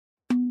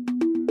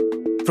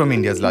From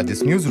India's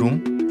largest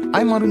newsroom,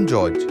 I'm Arun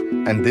George,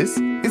 and this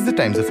is the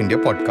Times of India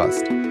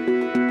podcast.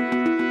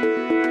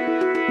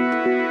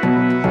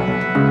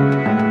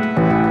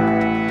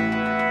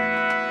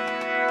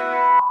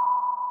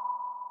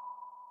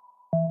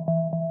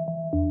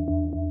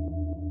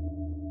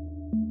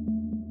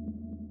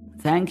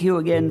 Thank you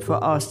again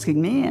for asking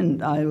me,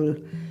 and I will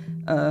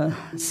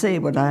say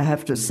what I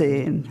have to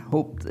say and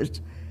hope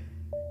that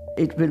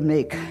it will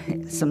make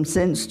some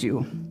sense to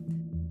you.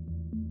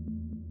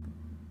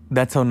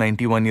 That's how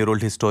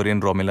 91-year-old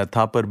historian Romila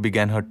Thapar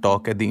began her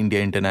talk at the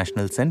India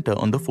International Centre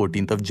on the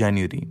 14th of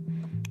January.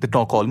 The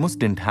talk almost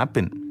didn't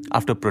happen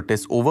after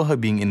protests over her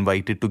being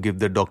invited to give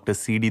the Dr.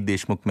 C.D.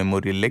 Deshmukh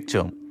Memorial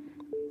Lecture.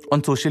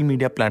 On social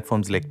media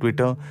platforms like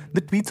Twitter,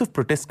 the tweets of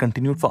protest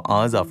continued for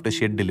hours after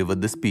she had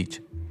delivered the speech.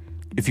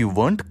 If you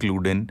weren't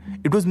clued in,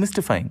 it was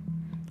mystifying.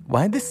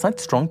 Why are there such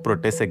strong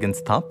protests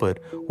against Thapar,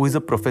 who is a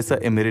professor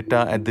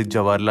emerita at the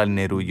Jawaharlal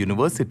Nehru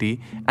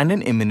University and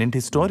an eminent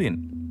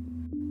historian?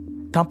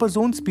 Thapar's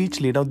own speech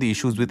laid out the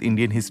issues with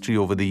Indian history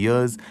over the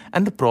years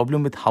and the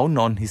problem with how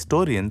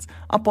non-historians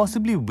are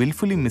possibly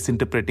willfully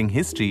misinterpreting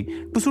history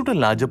to suit a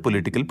larger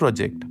political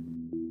project.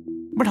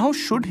 But how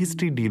should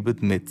history deal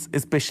with myths,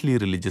 especially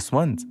religious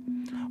ones?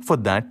 For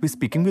that, we're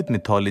speaking with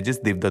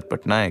mythologist Devdutt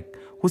Pattanaik,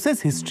 who says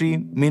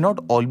history may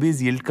not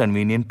always yield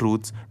convenient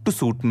truths to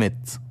suit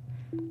myths.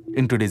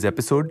 In today's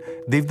episode,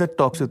 Devdutt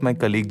talks with my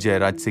colleague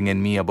Jairaj Singh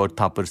and me about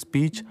Thapar's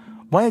speech,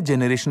 why a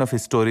generation of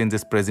historians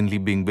is presently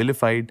being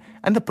vilified,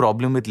 and the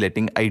problem with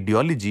letting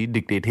ideology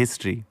dictate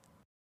history.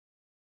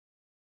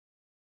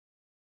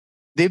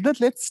 Devdutt,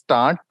 let's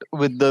start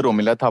with the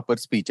Romila Thapar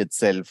speech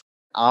itself.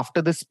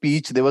 After the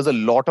speech, there was a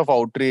lot of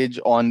outrage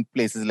on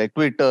places like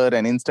Twitter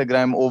and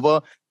Instagram over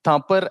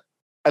Thapar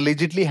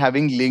allegedly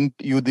having linked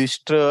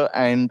Yudhishthira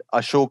and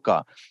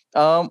Ashoka.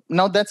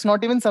 Now, that's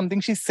not even something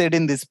she said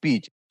in this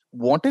speech.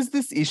 What is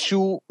this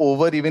issue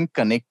over even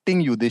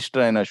connecting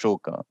Yudhishthira and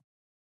Ashoka?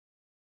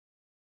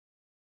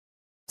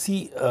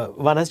 See,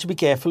 one has to be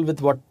careful with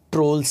what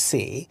trolls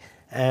say,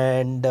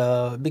 and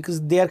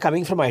because they are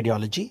coming from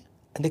ideology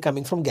and they're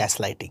coming from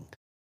gaslighting.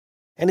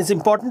 And it's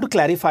important to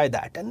clarify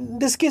that. And in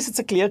this case, it's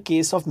a clear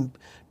case of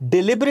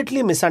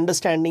deliberately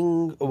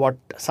misunderstanding what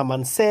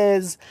someone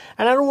says.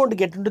 And I don't want to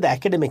get into the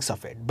academics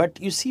of it. But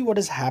you see, what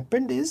has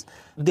happened is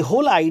the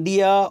whole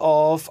idea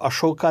of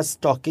Ashoka's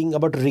talking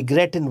about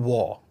regret in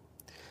war.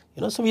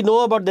 So we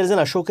know about there is an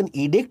Ashokan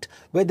edict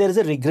where there is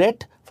a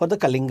regret for the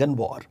Kalingan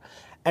war.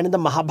 And in the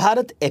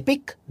Mahabharata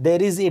epic, there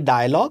is a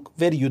dialogue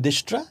where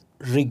Yudhishthira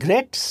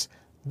regrets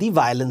the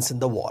violence in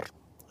the war.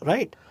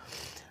 Right?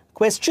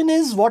 Question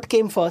is, what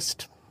came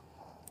first?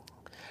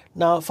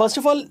 Now, first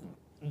of all,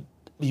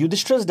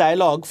 Yudhishthira's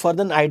dialogue for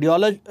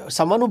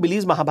someone who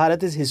believes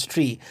Mahabharata is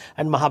history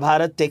and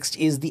Mahabharata text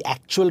is the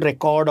actual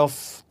record of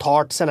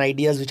thoughts and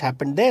ideas which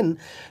happened then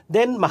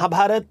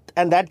Mahabharata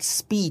and that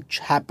speech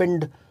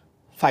happened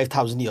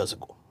 5,000 years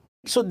ago.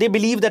 So they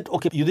believe that,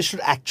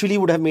 Yudhishthira actually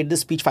would have made this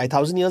speech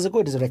 5,000 years ago.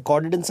 It is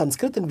recorded in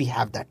Sanskrit and we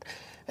have that.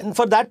 And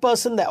for that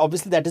person,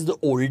 obviously that is the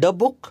older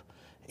book.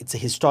 It's a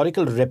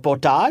historical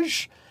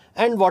reportage.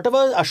 And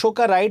whatever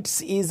Ashoka writes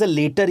is a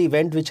later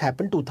event which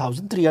happened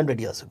 2,300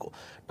 years ago.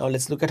 Now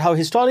let's look at how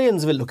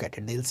historians will look at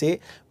it. They'll say,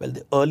 well,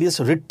 the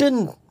earliest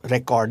written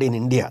record in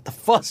India, the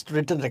first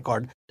written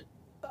record,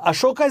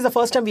 Ashoka is the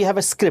first time we have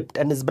a script,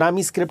 and it's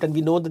Brahmi script, and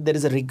we know that there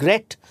is a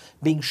regret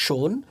being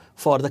shown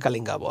for the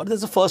Kalinga war.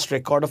 There's the first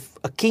record of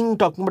a king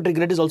talking about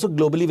regret is also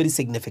globally very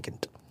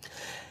significant.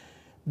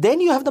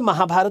 Then you have the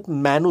Mahabharata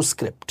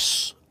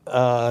manuscripts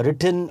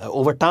written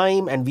over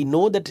time, and we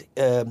know that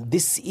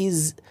this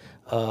is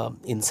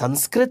in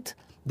Sanskrit.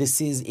 This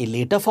is a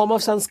later form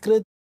of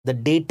Sanskrit. The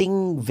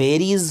dating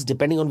varies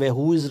depending on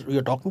who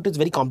you're talking to. It's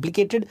very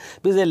complicated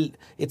because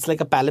it's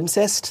like a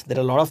palimpsest. There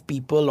are a lot of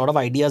people, a lot of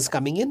ideas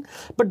coming in.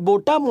 But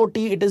Bota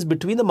Moti, it is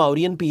between the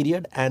Mauryan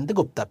period and the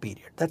Gupta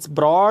period. That's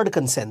broad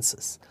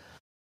consensus.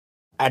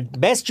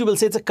 At best, you will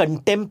say it's a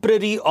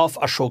contemporary of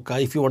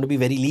Ashoka if you want to be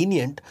very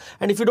lenient.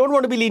 And if you don't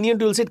want to be lenient,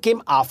 you will say it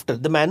came after.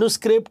 The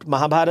manuscript,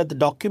 Mahabharata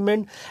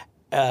document,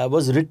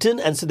 was written,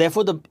 and so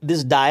therefore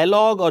this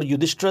dialogue or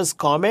Yudhishthira's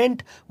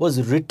comment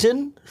was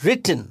written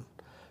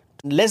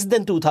less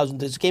than 2,000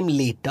 years. It came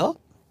later.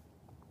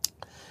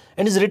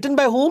 And is written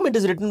by whom? It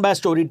is written by a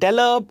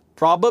storyteller,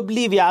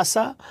 probably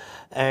Vyasa,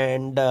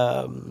 and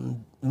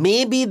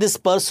maybe this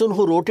person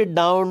who wrote it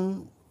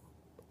down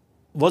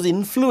was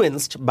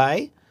influenced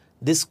by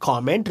this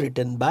comment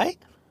written by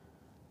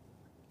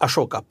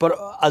Ashoka.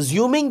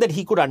 Assuming that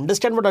he could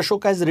understand what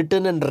Ashoka has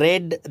written and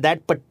read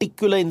that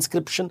particular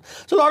inscription.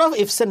 So a lot of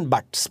ifs and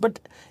buts. But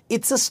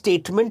it's a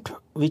statement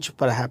which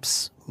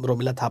perhaps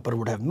Romila Thapar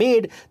would have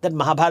made, that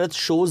Mahabharata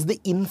shows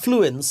the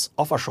influence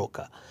of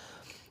Ashoka.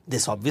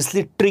 This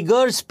obviously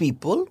triggers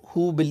people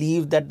who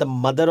believe that the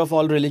mother of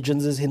all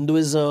religions is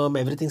Hinduism.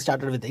 Everything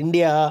started with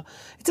India.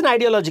 It's an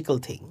ideological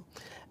thing.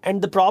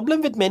 And the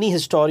problem with many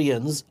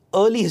historians,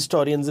 early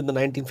historians in the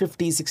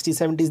 1950s,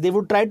 60s, 70s, they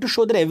would try to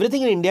show that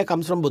everything in India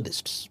comes from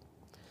Buddhists.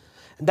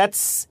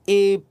 That's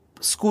a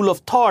school of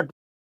thought.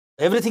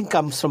 Everything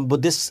comes from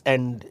Buddhists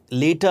and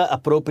later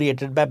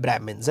appropriated by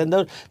Brahmins. And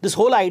this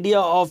whole idea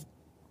of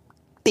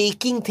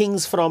taking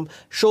things from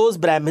shows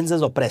Brahmins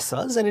as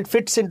oppressors, and it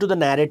fits into the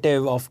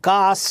narrative of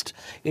caste,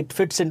 it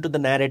fits into the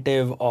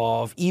narrative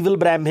of evil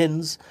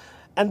Brahmins.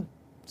 And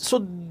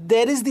so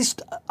there is this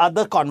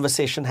other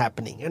conversation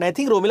happening. And I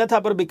think Romila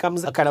Thapar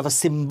becomes a kind of a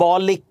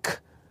symbolic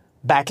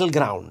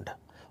battleground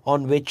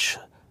on which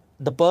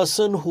the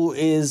person who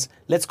is,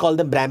 let's call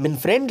them Brahmin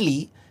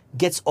friendly,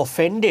 gets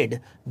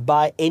offended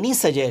by any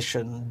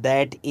suggestion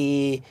that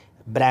a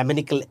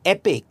Brahminical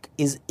epic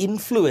is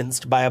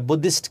influenced by a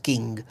Buddhist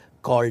king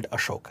called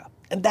Ashoka.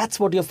 And that's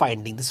what you're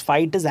finding. This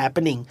fight is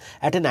happening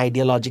at an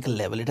ideological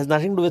level. It has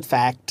nothing to do with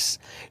facts.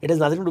 It has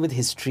nothing to do with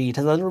history. It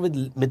has nothing to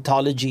do with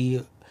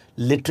mythology,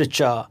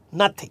 literature,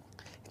 nothing.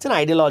 It's an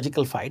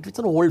ideological fight. It's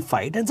an old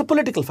fight and it's a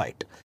political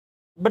fight.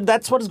 But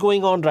that's what's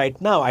going on right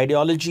now.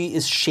 Ideology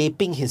is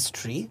shaping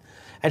history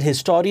and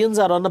historians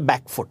are on a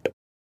back foot.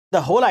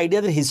 The whole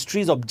idea that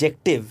history is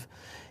objective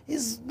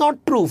is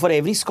not true. For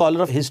every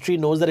scholar of history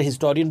knows that a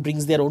historian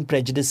brings their own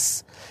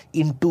prejudice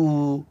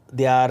into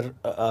their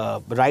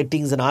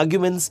writings and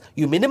arguments.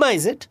 You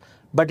minimize it,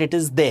 but it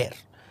is there.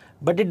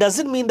 But it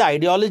doesn't mean the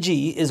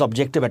ideology is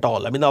objective at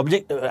all. I mean,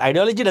 the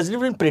ideology doesn't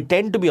even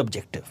pretend to be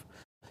objective.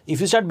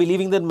 If you start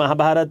believing that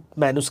Mahabharata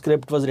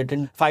manuscript was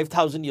written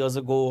 5,000 years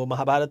ago,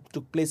 Mahabharata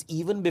took place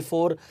even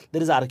before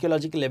there is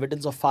archaeological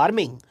evidence of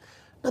farming,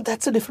 now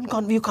that's a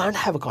different you can't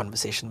have a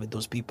conversation with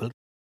those people.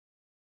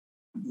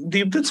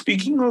 Deepdhat,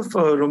 speaking of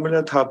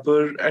Romila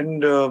Thapar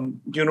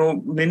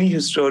and, many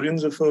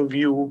historians of her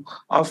view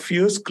are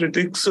fierce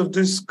critics of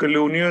this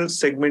colonial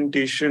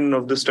segmentation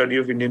of the study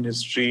of Indian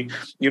history,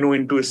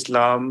 into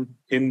Islam,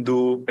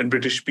 Hindu and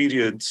British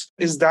periods.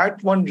 Is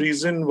that one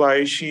reason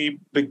why she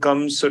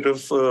becomes sort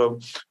of,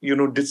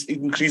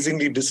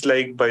 increasingly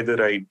disliked by the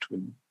right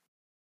wing?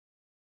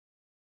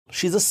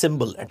 She's a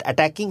symbol.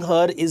 Attacking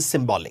her is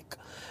symbolic.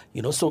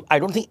 So I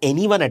don't think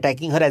anyone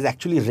attacking her has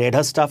actually read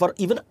her stuff, or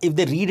even if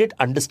they read it,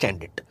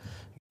 understand it.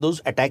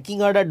 Those attacking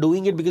her are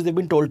doing it because they've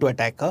been told to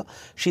attack her.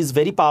 She's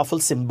very powerful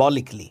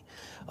symbolically.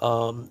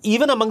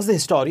 Even amongst the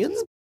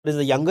historians,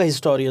 the younger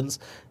historians,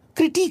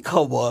 critique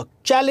her work,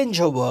 challenge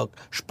her work,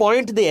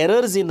 point the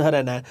errors in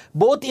her,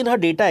 both in her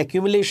data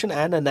accumulation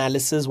and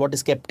analysis, what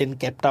is kept in,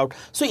 kept out.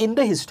 So in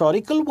the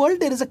historical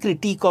world, there is a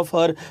critique of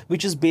her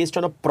which is based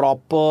on a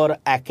proper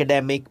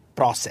academic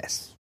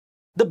process.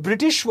 The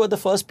British were the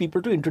first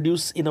people to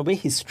introduce, in a way,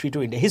 history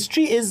to India.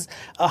 History is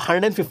a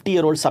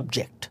 150-year-old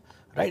subject,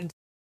 right?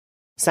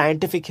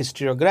 Scientific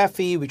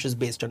historiography, which is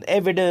based on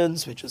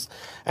evidence,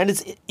 and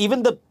it's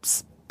even the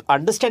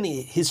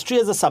understanding history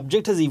as a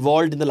subject has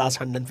evolved in the last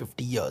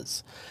 150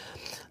 years.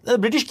 The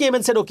British came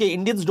and said, okay,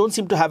 Indians don't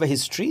seem to have a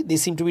history. They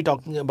seem to be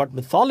talking about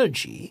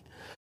mythology.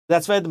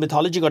 That's why the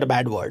mythology got a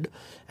bad word.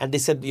 And they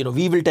said, we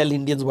will tell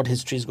Indians what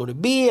history is going to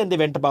be. And they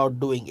went about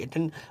doing it.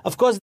 And of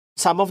course,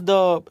 some of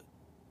the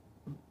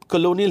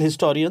colonial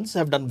historians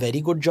have done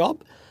very good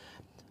job.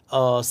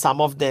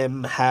 Some of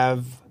them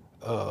have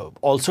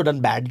also done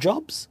bad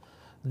jobs.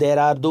 There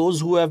are those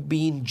who have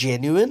been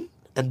genuine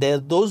and there are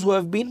those who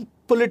have been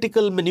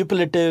political,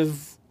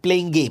 manipulative,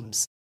 playing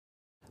games.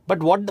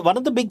 But one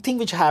of the big things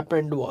which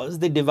happened was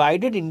they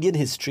divided Indian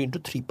history into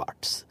three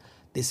parts.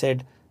 They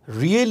said,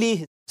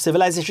 really,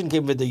 civilization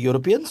came with the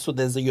Europeans. So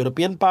there's the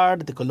European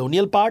part, the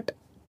colonial part.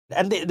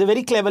 And they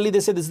very cleverly, they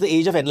said this is the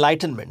age of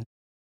enlightenment.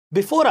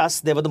 Before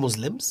us, there were the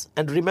Muslims.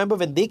 And remember,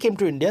 when they came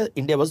to India,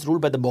 India was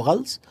ruled by the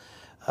Mughals.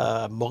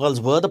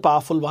 Mughals were the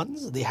powerful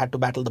ones. They had to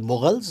battle the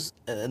Mughals.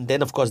 And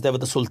then, of course, there were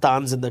the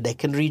sultans in the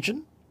Deccan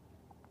region.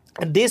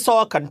 And they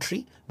saw a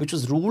country which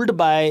was ruled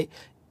by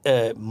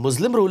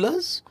Muslim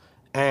rulers,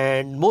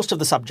 and most of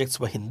the subjects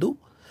were Hindu.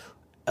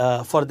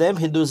 For them,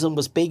 Hinduism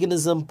was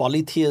paganism,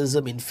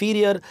 polytheism,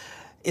 inferior.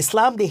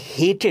 Islam, they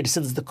hated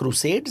since the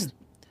Crusades.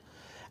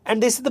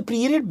 And they said the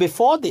period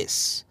before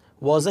this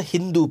was a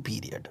Hindu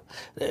period.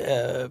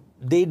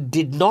 They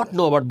did not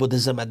know about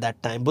Buddhism at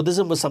that time.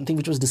 Buddhism was something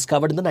which was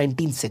discovered in the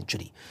 19th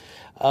century.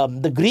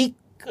 The Greek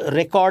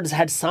records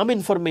had some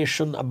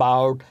information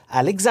about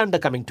Alexander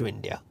coming to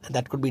India, and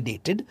that could be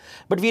dated.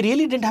 But we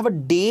really didn't have a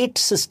date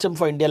system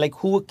for India, like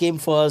who came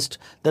first,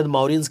 then the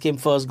Mauryans came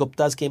first,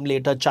 Guptas came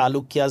later,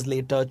 Chalukyas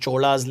later,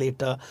 Cholas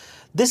later.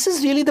 This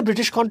is really the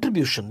British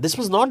contribution. This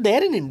was not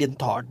there in Indian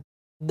thought.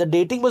 The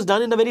dating was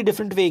done in a very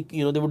different way.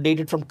 They would date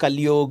it from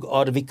Kali Yuga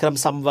or Vikram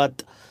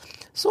Samvat.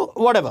 So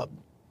whatever.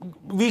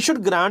 We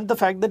should grant the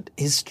fact that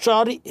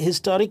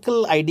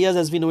historical ideas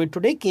as we know it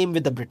today came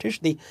with the British.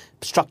 They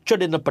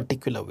structured in a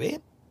particular way.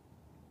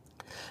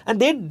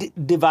 And they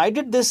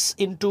divided this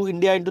into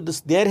India into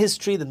their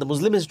history, then the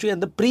Muslim history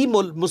and the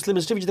pre-Muslim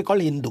history, which they call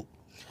Hindu.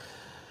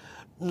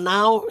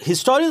 Now,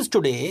 historians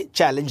today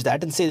challenge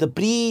that and say the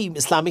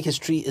pre-Islamic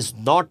history is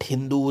not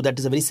Hindu. That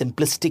is a very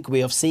simplistic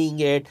way of seeing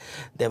it.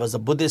 There was a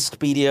Buddhist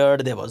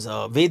period, there was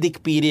a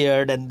Vedic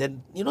period, and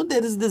then,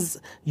 there is this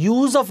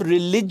use of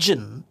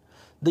religion.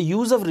 The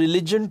use of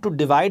religion to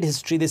divide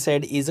history, they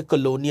said, is a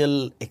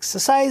colonial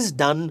exercise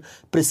done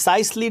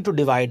precisely to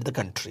divide the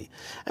country.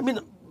 I mean,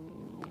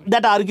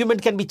 that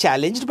argument can be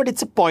challenged, but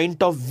it's a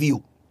point of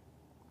view.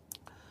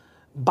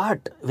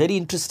 But very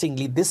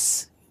interestingly,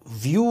 this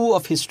view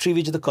of history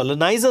which the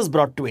colonizers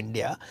brought to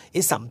India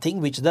is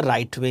something which the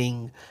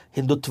right-wing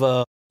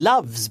Hindutva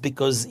loves,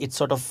 because it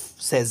sort of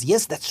says,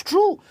 yes, that's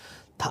true.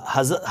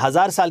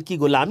 Hazar Sal Ki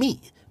Gulami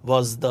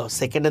was the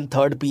second and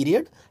third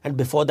period, and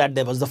before that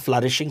there was the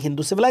flourishing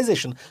Hindu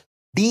civilization.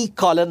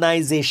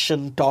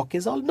 Decolonization talk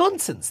is all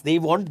nonsense. They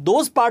want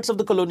those parts of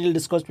the colonial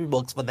discourse to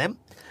works for them.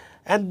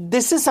 And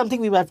this is something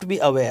we have to be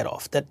aware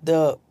of, that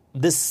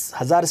this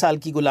Hazar Sal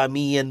Ki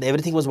Gulami and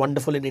everything was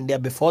wonderful in India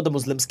before the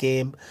Muslims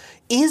came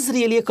is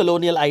really a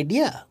colonial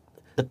idea.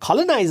 The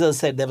colonizers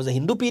said there was a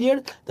Hindu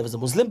period, there was a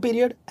Muslim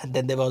period, and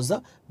then there was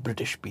a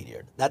British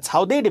period. That's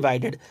how they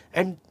divided,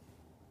 and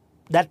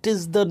that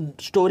is the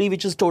story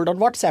which is told on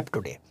WhatsApp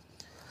today,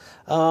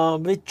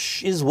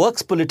 which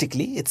works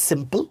politically. It's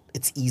simple,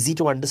 it's easy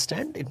to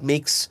understand. It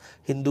makes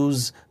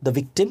Hindus the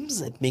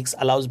victims. It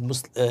allows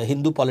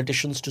Hindu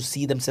politicians to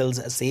see themselves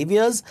as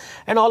saviors,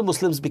 and all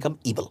Muslims become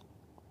evil.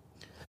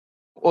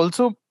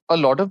 Also, a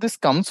lot of this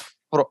comes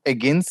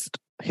against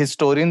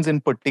historians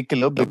in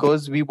particular,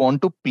 because we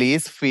want to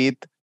place faith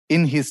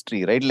in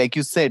history, right? Like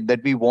you said,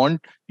 that we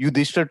want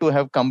Yudhishthira to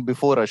have come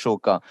before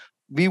Ashoka.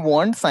 We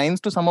want science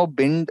to somehow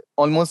bend,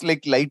 almost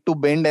like light to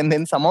bend, and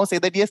then somehow say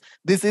that, yes,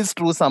 this is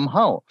true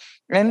somehow.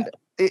 And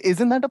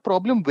isn't that a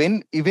problem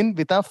when even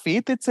with our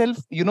faith itself,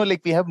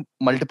 like we have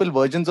multiple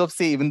versions of,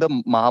 say, even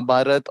the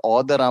Mahabharata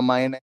or the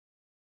Ramayana?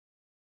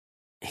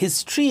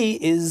 History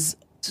is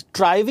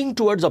striving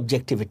towards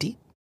objectivity.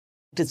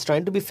 It's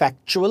trying to be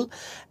factual,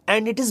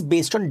 and it is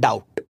based on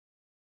doubt.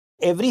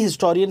 Every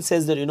historian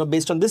says that,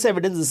 based on this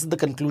evidence, this is the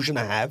conclusion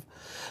I have.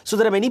 So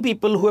there are many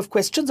people who have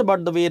questions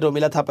about the way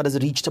Romila Thapar has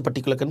reached a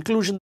particular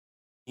conclusion.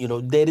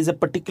 There is a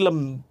particular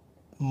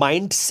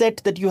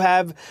mindset that you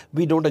have.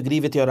 We don't agree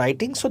with your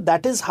writing. So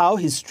that is how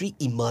history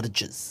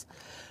emerges.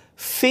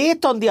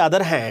 Faith, on the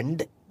other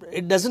hand,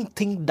 it doesn't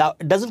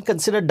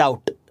consider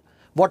doubt.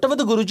 Whatever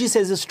the Guruji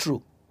says is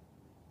true.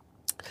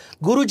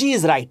 Guruji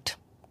is right.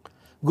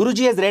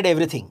 Guruji has read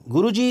everything.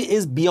 Guruji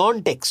is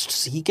beyond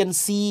texts. He can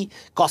see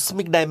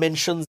cosmic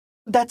dimensions.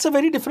 That's a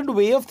very different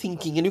way of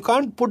thinking, and you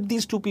can't put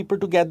these two people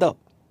together.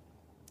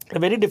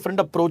 Very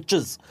different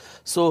approaches.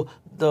 So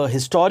the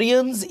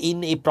historians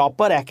in a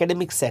proper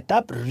academic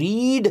setup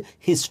read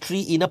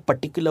history in a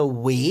particular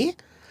way,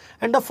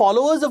 and the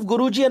followers of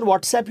Guruji and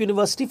WhatsApp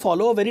University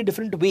follow a very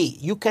different way.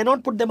 You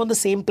cannot put them on the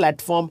same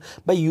platform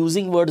by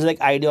using words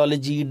like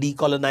ideology,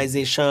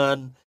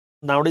 decolonization.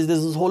 Nowadays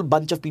there's this whole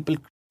bunch of people.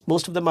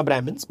 Most of them are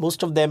Brahmins.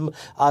 Most of them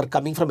are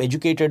coming from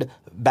educated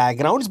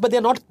backgrounds, but they're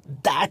not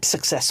that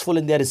successful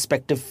in their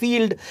respective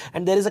field.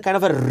 And there is a kind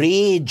of a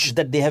rage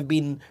that they have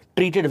been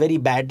treated very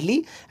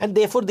badly. And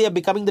therefore, they are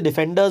becoming the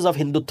defenders of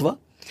Hindutva.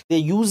 They're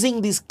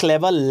using this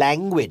clever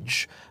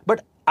language,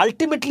 but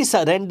ultimately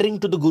surrendering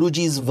to the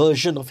Guruji's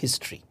version of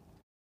history.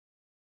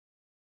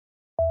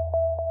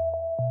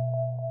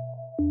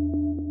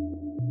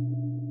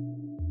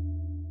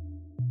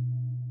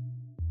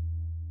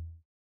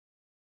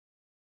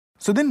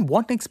 So then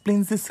what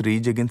explains this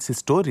rage against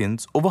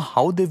historians over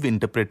how they've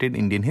interpreted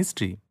Indian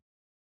history?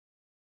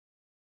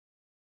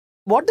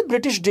 What the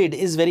British did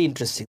is very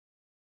interesting.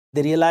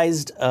 They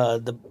realized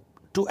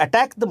to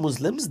attack the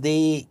Muslims,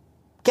 they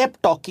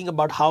kept talking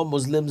about how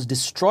Muslims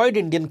destroyed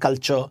Indian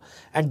culture,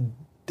 and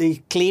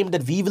they claimed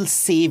that we will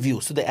save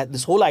you. So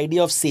this whole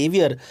idea of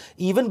savior,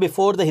 even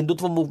before the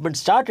Hindutva movement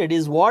started,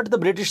 is what the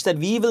British said,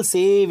 we will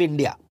save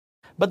India.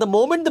 But the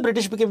moment the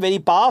British became very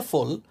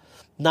powerful,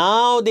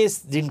 now they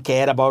didn't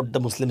care about the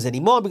Muslims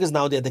anymore, because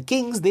now they're the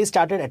kings. They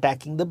started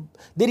attacking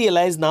they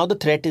realized now the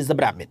threat is the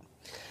Brahmin.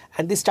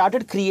 And they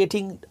started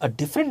creating a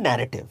different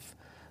narrative,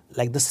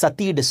 like the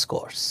Sati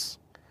discourse.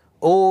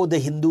 Oh, the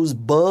Hindus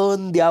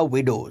burn their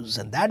widows.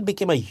 And that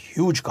became a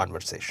huge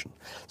conversation.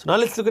 So now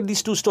let's look at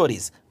these two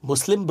stories.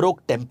 Muslim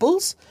broke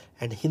temples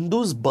and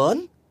Hindus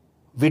burn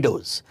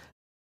widows.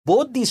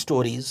 Both these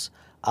stories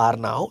are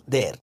now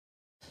there.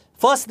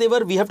 First,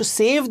 we have to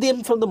save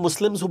them from the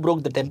Muslims who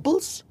broke the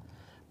temples.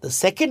 The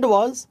second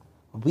was,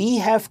 we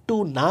have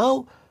to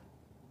now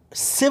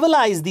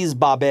civilize these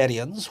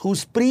barbarians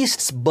whose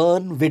priests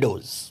burn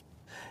widows.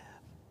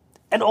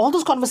 And all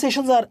those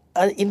conversations are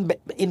in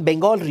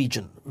Bengal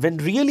region, when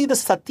really the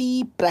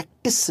Sati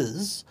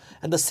practices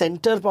and the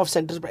center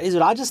is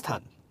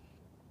Rajasthan.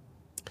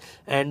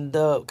 And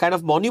the kind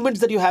of monuments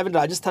that you have in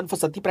Rajasthan for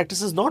Sati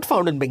practice is not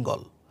found in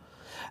Bengal.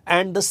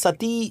 And the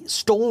Sati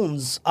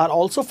stones are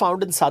also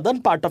found in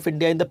southern part of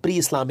India in the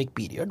pre-Islamic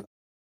period.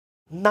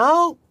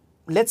 Now,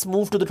 let's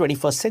move to the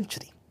 21st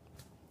century.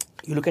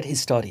 You look at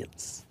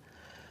historians.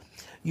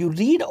 You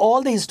read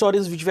all the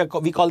historians which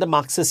we call the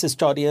Marxist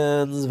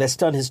historians,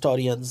 Western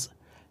historians.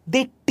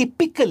 They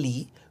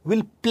typically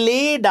will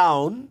play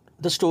down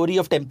the story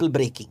of temple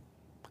breaking.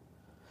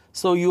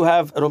 So you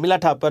have Romila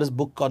Thapar's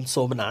book on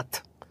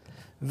Somnath,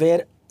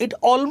 where it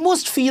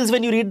almost feels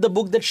when you read the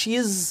book that she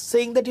is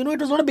saying that, it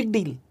was not a big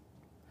deal.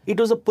 It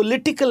was a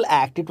political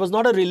act. It was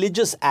not a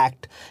religious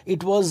act.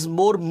 It was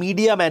more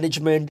media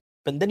management.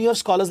 And then you have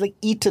scholars like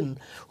Eaton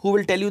who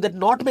will tell you that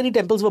not many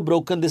temples were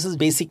broken. This is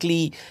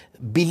basically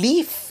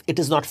belief. It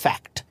is not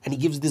fact. And he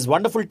gives this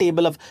wonderful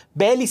table of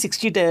barely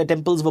 60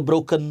 temples were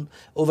broken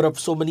over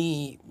so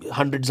many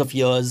hundreds of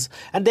years.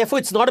 And therefore,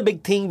 it's not a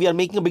big thing. We are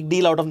making a big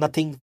deal out of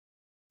nothing.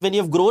 When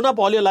you've grown up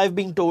all your life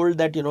being told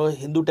that,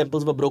 Hindu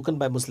temples were broken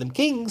by Muslim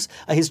kings,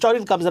 a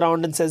historian comes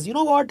around and says, you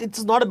know what,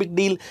 it's not a big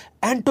deal.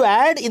 And to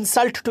add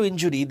insult to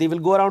injury, they will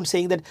go around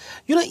saying that,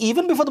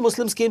 even before the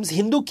Muslims came,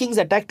 Hindu kings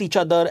attacked each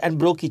other and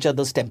broke each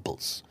other's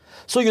temples.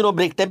 So,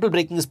 temple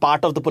breaking is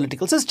part of the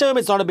political system.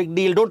 It's not a big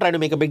deal. Don't try to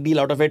make a big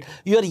deal out of it.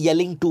 You are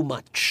yelling too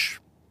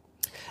much.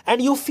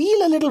 And you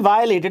feel a little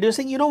violated. You're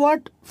saying, you know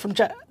what,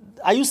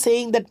 are you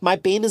saying that my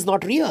pain is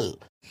not real?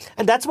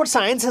 And that's what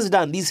science has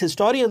done. These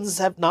historians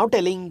have now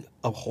telling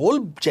a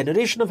whole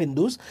generation of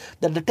Hindus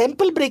that the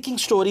temple breaking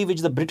story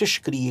which the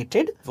British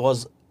created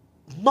was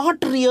not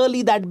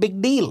really that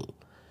big deal.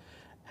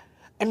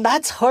 And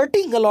that's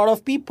hurting a lot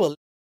of people.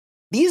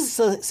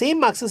 These same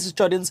Marxist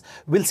historians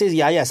will say,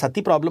 yeah,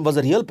 Sati problem was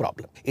a real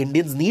problem.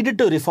 Indians needed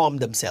to reform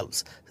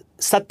themselves.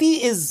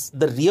 Sati is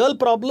the real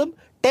problem.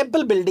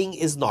 Temple building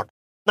is not.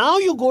 Now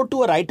you go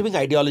to a right-wing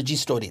ideology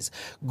stories.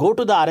 Go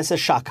to the RSS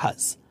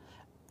Shakhas.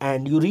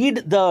 And you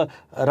read the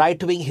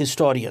right-wing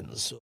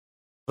historians,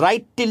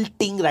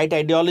 right-tilting, right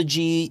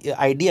ideology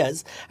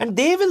ideas, and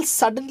they will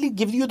suddenly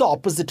give you the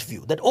opposite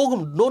view. That,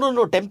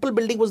 no, temple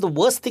building was the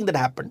worst thing that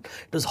happened.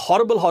 It was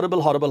horrible,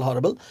 horrible, horrible,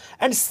 horrible.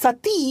 And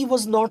Sati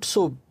was not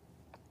so,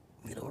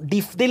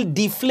 they'll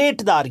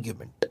deflate the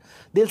argument.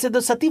 They'll say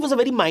the Sati was a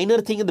very minor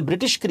thing and the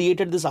British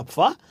created this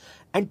affair,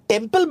 and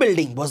temple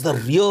building was the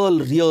real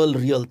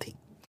thing.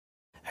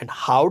 And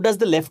how does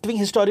the left-wing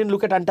historian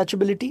look at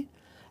untouchability?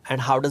 And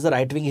how does the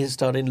right-wing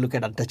historian look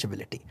at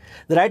untouchability?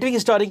 The right-wing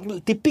historian,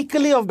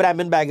 typically of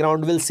Brahmin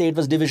background, will say it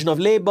was division of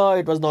labor,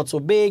 it was not so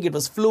big, it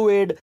was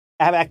fluid.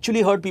 I have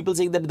actually heard people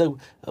saying that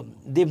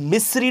they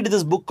misread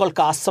this book called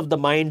Castes of the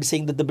Mind,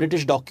 saying that the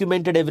British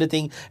documented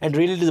everything and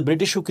really it is the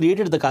British who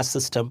created the caste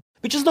system,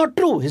 which is not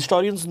true.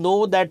 Historians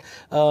know that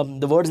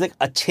the words like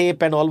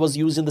achep and all was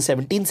used in the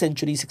 17th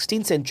century,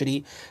 16th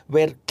century,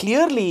 where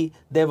clearly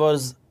there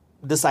was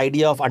this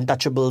idea of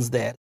untouchables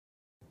there.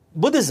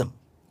 Buddhism.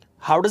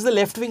 How does the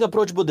left wing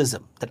approach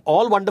Buddhism? That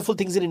all wonderful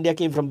things in India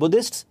came from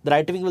Buddhists. The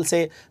right wing will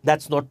say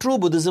that's not true.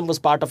 Buddhism was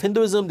part of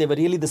Hinduism. They were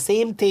really the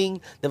same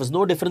thing. There was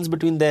no difference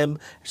between them.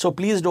 So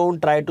please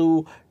don't try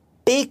to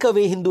take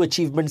away Hindu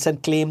achievements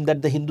and claim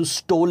that the Hindus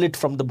stole it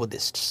from the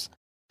Buddhists.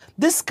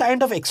 This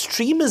kind of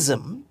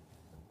extremism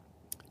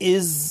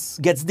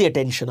gets the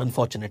attention,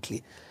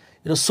 unfortunately.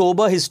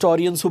 Sober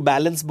historians who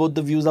balance both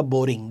the views are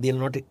boring. They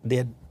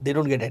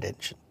don't get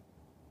attention.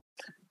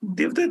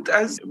 Devdutt,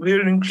 as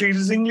we're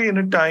increasingly in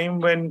a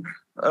time when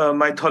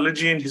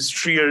mythology and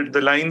history,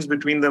 the lines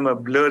between them are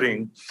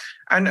blurring,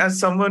 and as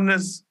someone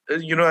as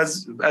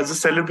a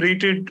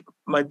celebrated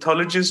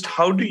mythologist,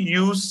 how do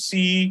you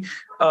see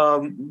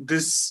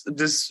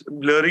this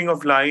blurring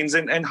of lines,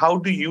 and how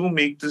do you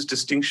make this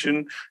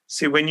distinction,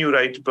 say, when you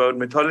write about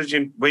mythology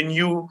and when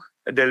you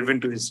delve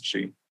into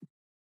history?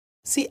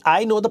 See,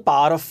 I know the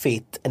power of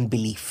faith and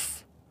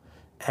belief,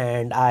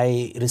 and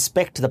I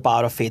respect the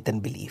power of faith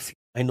and belief.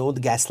 I know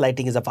the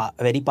gaslighting is a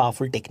very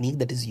powerful technique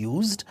that is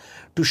used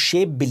to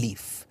shape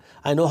belief.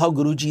 I know how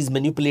Gurujis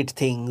manipulate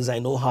things. I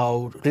know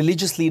how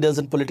religious leaders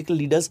and political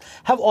leaders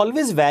have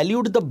always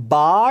valued the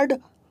bard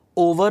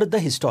over the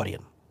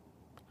historian.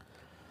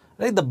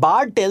 Right? The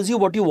bard tells you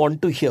what you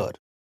want to hear.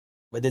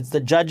 Whether it's the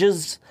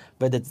judges,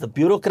 whether it's the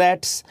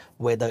bureaucrats,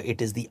 whether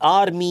it is the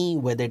army,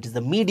 whether it is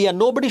the media,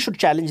 nobody should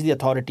challenge the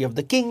authority of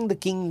the king. The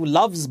king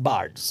loves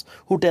bards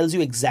who tells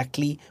you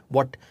exactly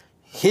what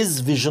his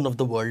vision of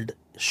the world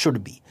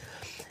should be.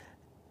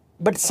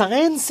 But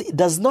science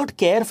does not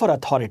care for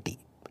authority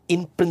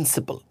in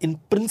principle. In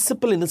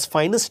principle, in its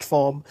finest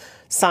form,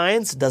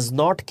 science does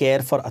not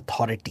care for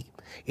authority.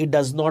 It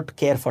does not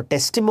care for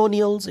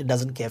testimonials. It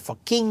doesn't care for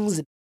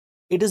kings.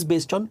 It is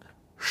based on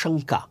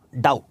shanka,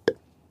 doubt.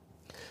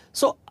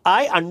 So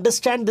I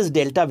understand this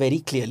delta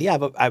very clearly.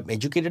 I'm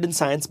educated in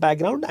science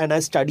background and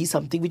I study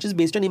something which is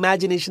based on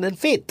imagination and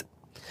faith.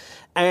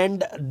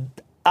 And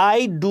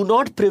I do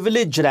not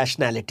privilege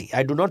rationality.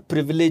 I do not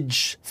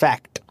privilege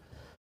fact.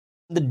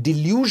 The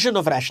delusion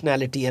of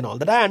rationality and all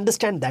that, I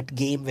understand that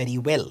game very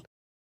well.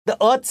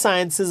 The earth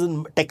sciences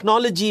and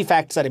technology,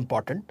 facts are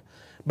important.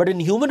 But in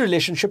human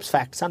relationships,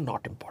 facts are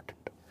not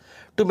important.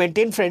 To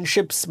maintain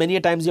friendships, many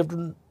a times you have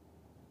to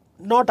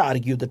not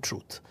argue the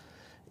truth.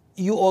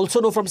 You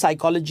also know from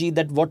psychology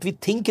that what we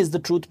think is the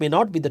truth may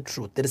not be the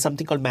truth. There is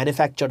something called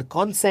manufactured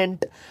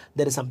consent.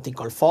 There is something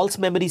called false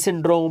memory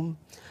syndrome.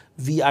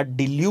 We are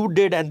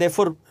deluded, and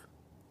therefore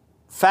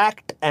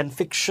fact and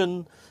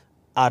fiction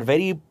are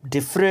very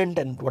different.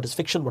 And what is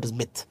fiction, what is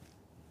myth?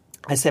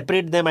 I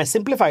separate them. I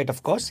simplify it,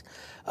 of course.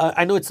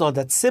 I know it's not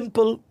that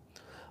simple.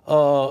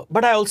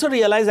 But I also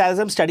realize as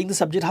I'm studying the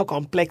subject how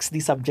complex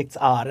these subjects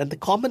are. And the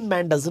common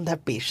man doesn't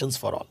have patience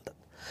for all that.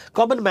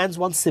 Common man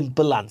wants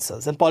simple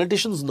answers. And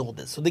politicians know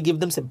this. So they give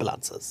them simple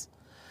answers.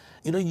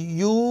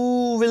 You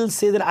will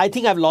say that I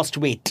think I've lost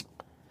weight.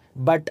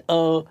 But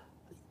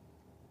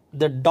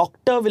the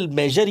doctor will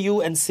measure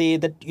you and say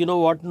that, you know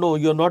what, no,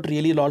 you're not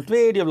really lost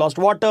weight, you've lost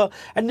water,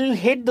 and then you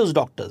hate those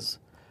doctors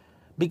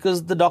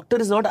because the doctor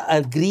is not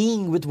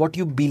agreeing with what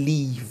you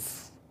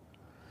believe.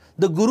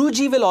 The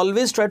Guruji will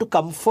always try to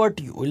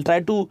comfort you, will try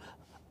to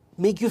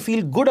make you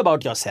feel good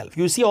about yourself.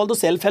 You see all those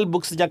self-help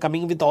books which are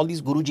coming with all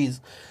these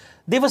Gurujis.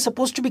 They were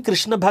supposed to be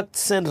Krishna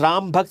Bhakts and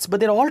Ram Bhakts, but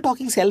they're all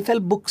talking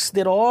self-help books.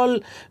 They're all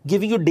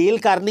giving you Dale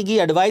Carnegie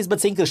advice, but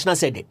saying Krishna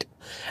said it.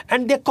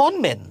 And they're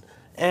con men.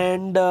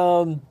 And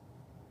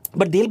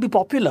but they'll be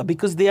popular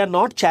because they are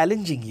not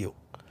challenging you.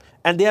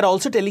 And they are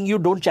also telling you,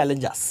 don't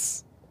challenge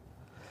us.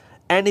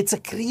 And it's a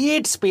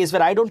create space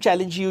where I don't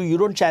challenge you, you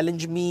don't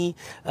challenge me.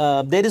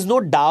 There is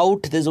no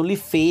doubt, there's only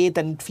faith,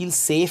 and it feels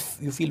safe.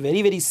 You feel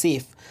very, very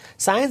safe.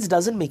 Science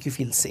doesn't make you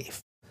feel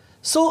safe.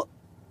 So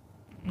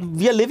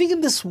we are living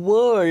in this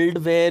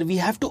world where we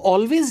have to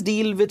always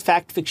deal with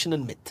fact, fiction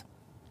and myth.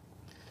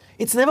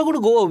 It's never going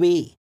to go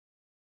away.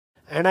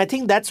 And I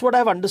think that's what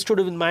I've understood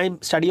in my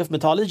study of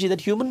mythology,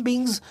 that human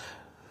beings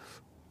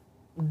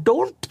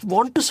don't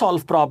want to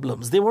solve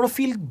problems. They want to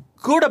feel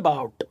good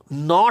about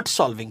not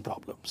solving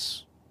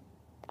problems.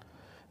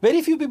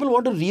 Very few people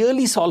want to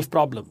really solve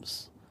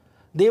problems.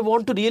 They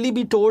want to really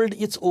be told,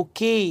 it's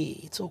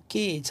okay,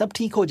 sab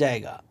theek ho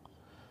jayega.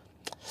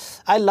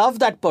 I love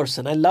that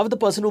person. I love the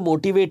person who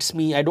motivates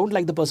me. I don't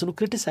like the person who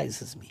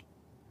criticizes me.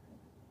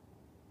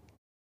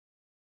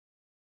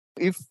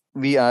 If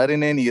we are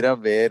in an era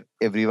where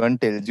everyone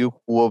tells you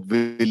who a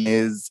villain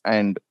is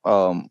and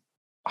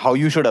how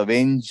you should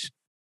avenge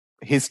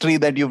history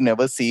that you've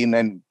never seen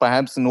and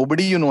perhaps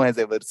nobody you know has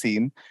ever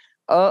seen,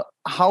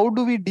 how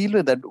do we deal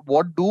with that?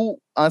 What do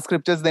our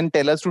scriptures then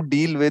tell us to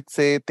deal with,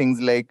 say, things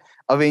like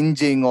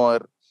avenging or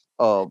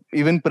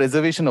even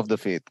preservation of the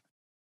faith?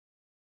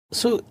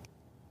 So,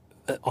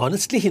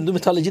 honestly, Hindu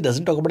mythology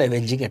doesn't talk about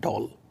avenging at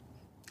all.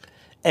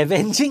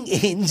 Avenging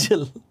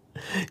angel,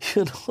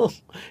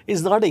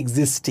 is not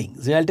existing.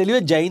 So I'll tell you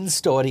a Jain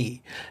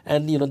story.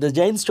 And, the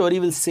Jain story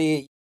will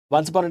say,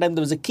 once upon a time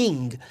there was a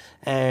king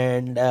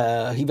and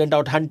he went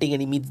out hunting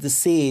and he meets the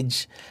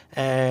sage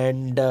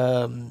and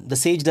the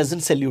sage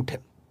doesn't salute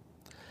him.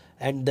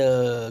 And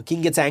the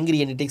king gets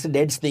angry and he takes a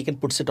dead snake and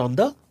puts it on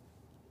the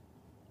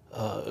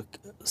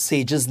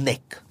sage's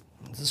neck.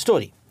 It's a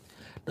story.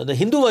 Now, the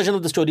Hindu version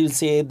of the story will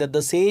say that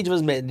the sage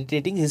was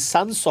meditating, his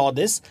son saw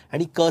this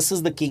and he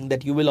curses the king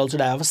that you will also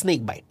die of a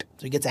snake bite.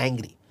 So he gets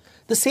angry.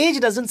 The sage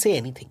doesn't say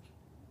anything.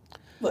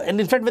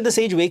 And in fact, when the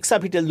sage wakes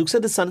up, he looks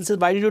at the son and says,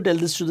 why did you tell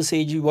this to the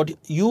sage?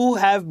 You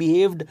have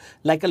behaved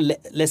like a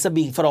lesser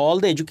being. For all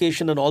the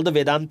education and all the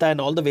Vedanta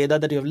and all the Veda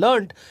that you have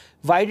learned,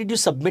 why did you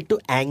submit to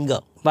anger?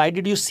 Why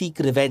did you seek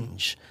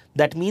revenge?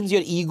 That means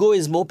your ego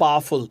is more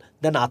powerful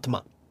than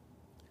Atma.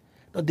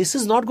 Now, this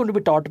is not going to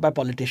be taught by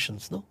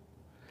politicians, no?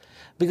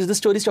 Because the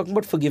story is talking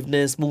about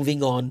forgiveness,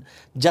 moving on.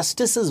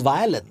 Justice is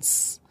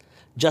violence.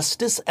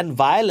 Justice and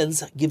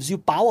violence gives you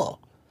power.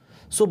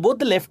 So both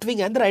the left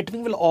wing and the right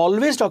wing will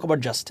always talk about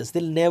justice.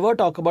 They'll never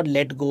talk about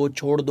let go,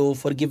 chhod do,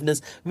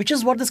 forgiveness, which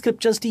is what the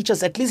scriptures teach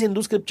us. At least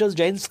Hindu scriptures,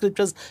 Jain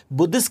scriptures,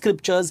 Buddhist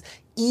scriptures,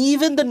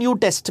 even the New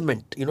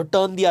Testament,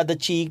 turn the other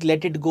cheek,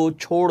 let it go,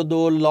 chhod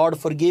do, Lord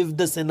forgive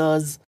the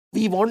sinners.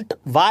 We want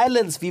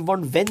violence, we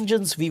want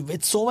vengeance,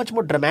 it's so much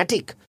more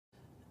dramatic.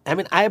 I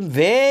mean, I am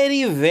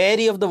very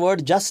wary of the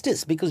word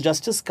justice because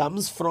justice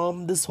comes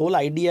from this whole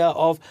idea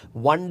of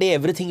one day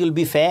everything will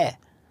be fair.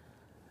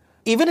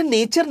 Even in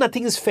nature,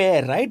 nothing is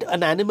fair, right?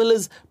 An animal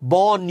is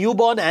born,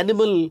 newborn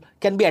animal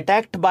can be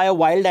attacked by a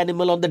wild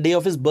animal on the day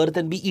of his birth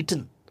and be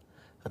eaten,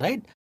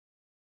 right?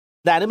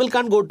 The animal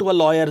can't go to a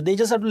lawyer. They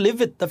just have to live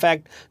with the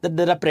fact that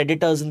there are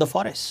predators in the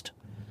forest.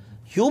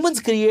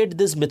 Humans create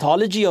this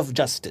mythology of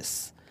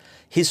justice.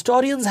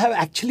 Historians have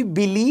actually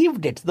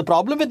believed it. The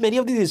problem with many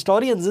of these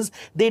historians is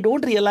they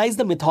don't realize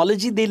the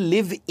mythology they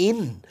live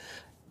in.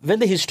 When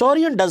the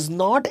historian does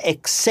not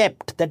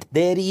accept that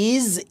there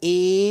is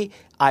a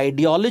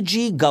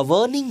ideology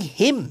governing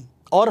him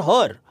or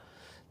her,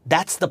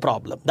 that's the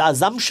problem. The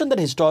assumption that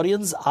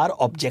historians are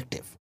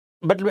objective.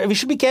 But we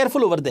should be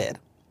careful over there.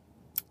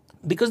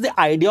 Because the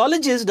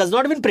ideologist does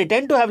not even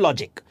pretend to have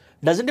logic.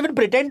 Doesn't even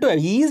pretend to have.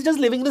 He is just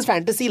living in this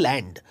fantasy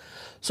land.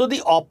 So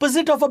the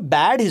opposite of a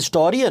bad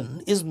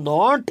historian is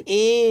not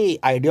a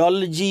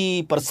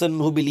ideology person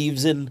who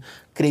believes in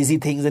crazy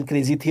things and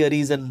crazy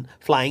theories and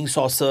flying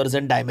saucers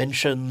and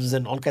dimensions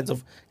and all kinds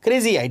of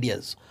crazy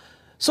ideas.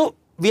 So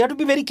we have to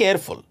be very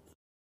careful.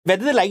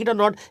 Whether they like it or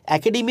not,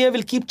 academia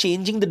will keep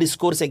changing the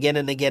discourse again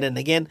and again and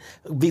again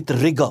with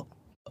rigor.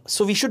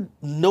 So we should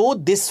know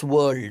this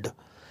world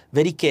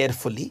very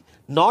carefully,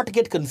 not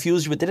get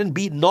confused with it and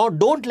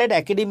don't let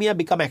academia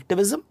become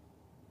activism.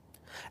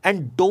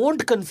 And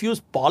don't confuse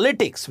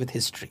politics with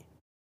history.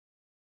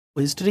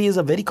 History is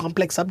a very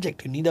complex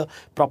subject. You need a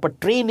proper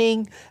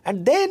training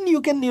and then you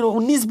can,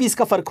 19-20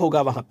 ka fark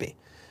hoga wahan pe.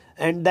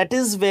 And that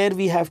is where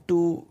we have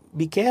to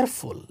be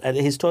careful. And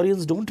the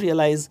historians don't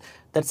realize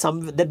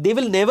that they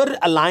will never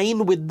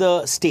align with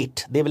the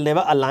state. They will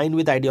never align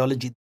with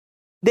ideology.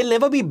 They'll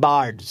never be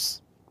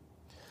bards.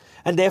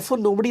 And therefore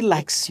nobody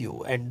likes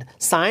you. And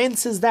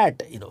science is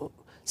that,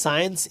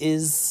 Science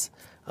is,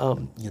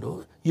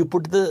 you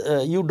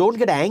don't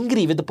get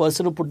angry with the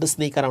person who put the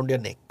snake around your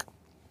neck.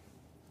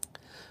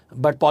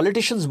 But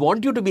politicians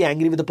want you to be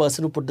angry with the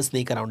person who put the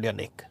snake around your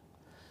neck.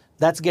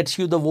 That gets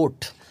you the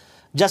vote.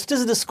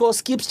 Justice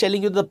discourse keeps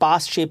telling you the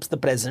past shapes the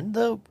present.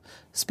 The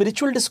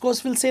spiritual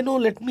discourse will say, no,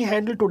 let me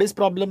handle today's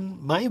problem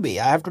my way.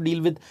 I have to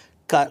deal with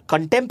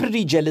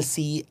contemporary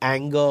jealousy,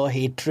 anger,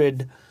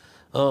 hatred.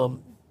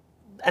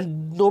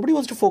 And nobody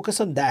wants to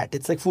focus on that.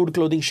 It's like food,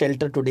 clothing,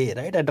 shelter today,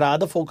 right? I'd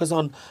rather focus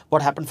on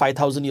what happened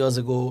 5,000 years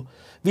ago.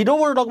 We don't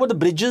want to talk about the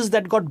bridges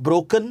that got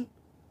broken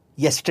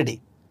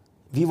yesterday.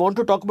 We want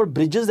to talk about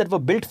bridges that were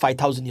built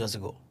 5,000 years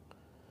ago.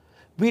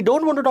 We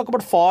don't want to talk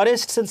about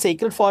forests and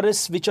sacred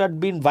forests which are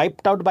being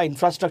wiped out by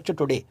infrastructure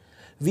today.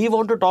 We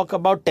want to talk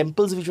about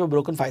temples which were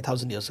broken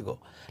 5,000 years ago.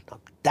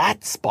 Now,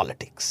 that's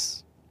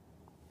politics.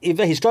 If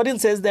a historian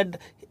says that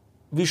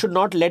we should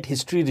not let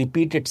history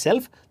repeat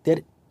itself,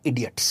 they're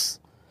idiots.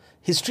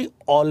 History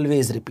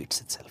always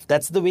repeats itself.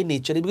 That's the way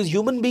nature is. Because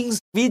human beings,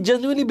 we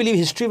genuinely believe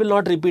history will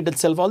not repeat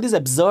itself. All these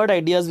absurd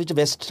ideas which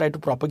West try to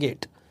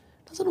propagate,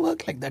 doesn't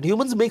work like that.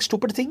 Humans make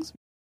stupid things.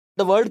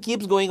 The world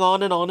keeps going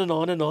on and on and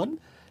on and on.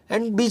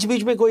 And बीच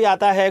में कोई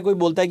आता है, कोई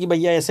बोलता है कि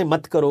भैया ऐसे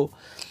मत करो.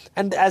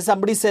 And as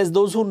somebody says,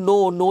 those who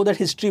know that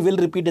history will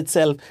repeat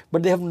itself,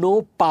 but they have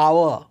no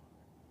power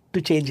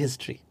to change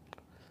history.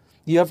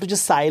 You have to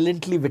just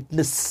silently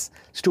witness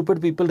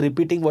stupid people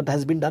repeating what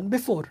has been done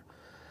before.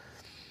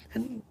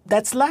 And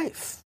that's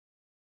life.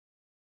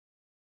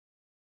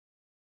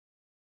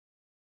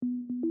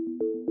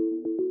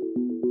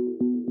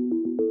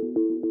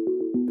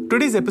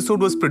 Today's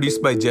episode was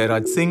produced by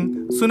Jairaj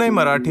Singh, Sunay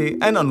Marathe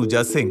and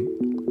Anuja Singh.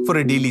 For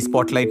a daily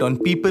spotlight on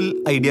people,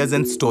 ideas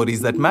and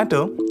stories that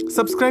matter,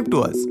 subscribe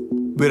to us.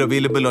 We're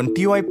available on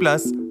TOI+,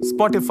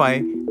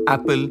 Spotify,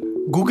 Apple,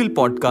 Google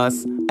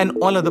Podcasts and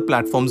all other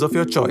platforms of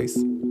your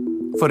choice.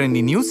 For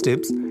any news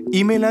tips,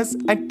 email us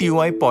at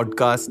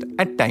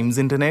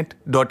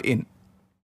toipodcast@timesinternet.in.